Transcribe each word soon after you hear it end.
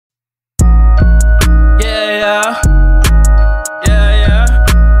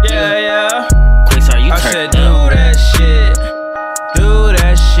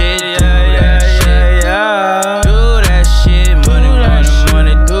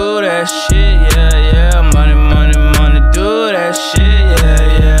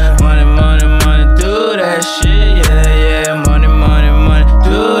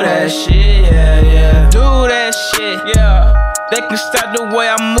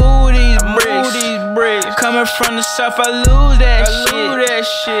Coming from the south, I lose that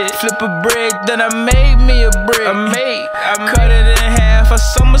shit. Flip a brick, then I make me a brick. I cut it in half, a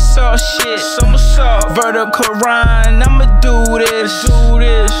somersault shit. Vertical rhyme, I'ma do this.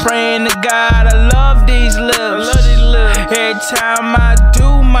 Praying to God, I love these lips. Every time I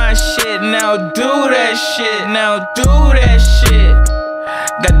do my shit, now do that shit.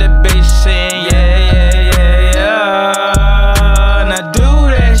 Got the bitch saying yeah. Now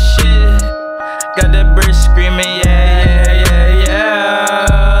do that shit. Got that bitch screaming yeah.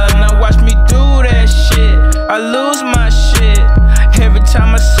 Now watch me do that shit. I lose my shit. Every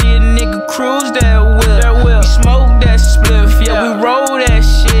time I see a nigga cruise that whip, we smoke that spliff, yeah, we roll that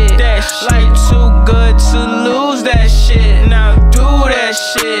shit. Like too good to lose that shit. Now do that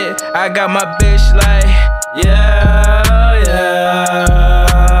shit. I got my bitch like yeah.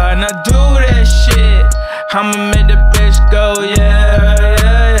 Now do that shit. I'ma make the bitch go yeah.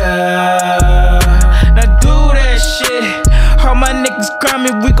 Now do that shit. All my niggas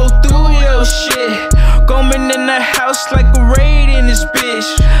grimy, we go through your shit. Going in the house like a raid in this bitch.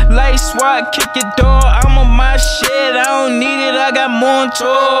 Light SWAT, kick your door, I'm on my shit. I don't need it, I got more on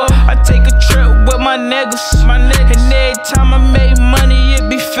tour. I take a trip with my niggas. And every time I make money, it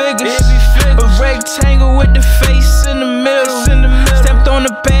be figures. A rectangle with the face in the middle. Stepped on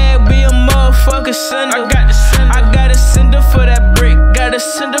the pad, be a motherfucking sender. I got a sender for that brick, got a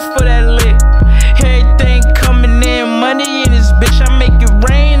sender for that lick. Everything coming in, money in this bitch. I make it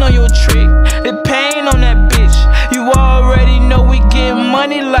rain on your trick, the pain on that bitch. You already know we get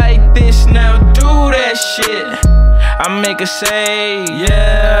money like this. Now do that shit. I make her say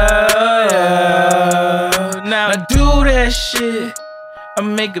yeah. Now do that shit. I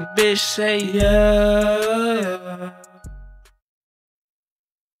make a bitch say yeah.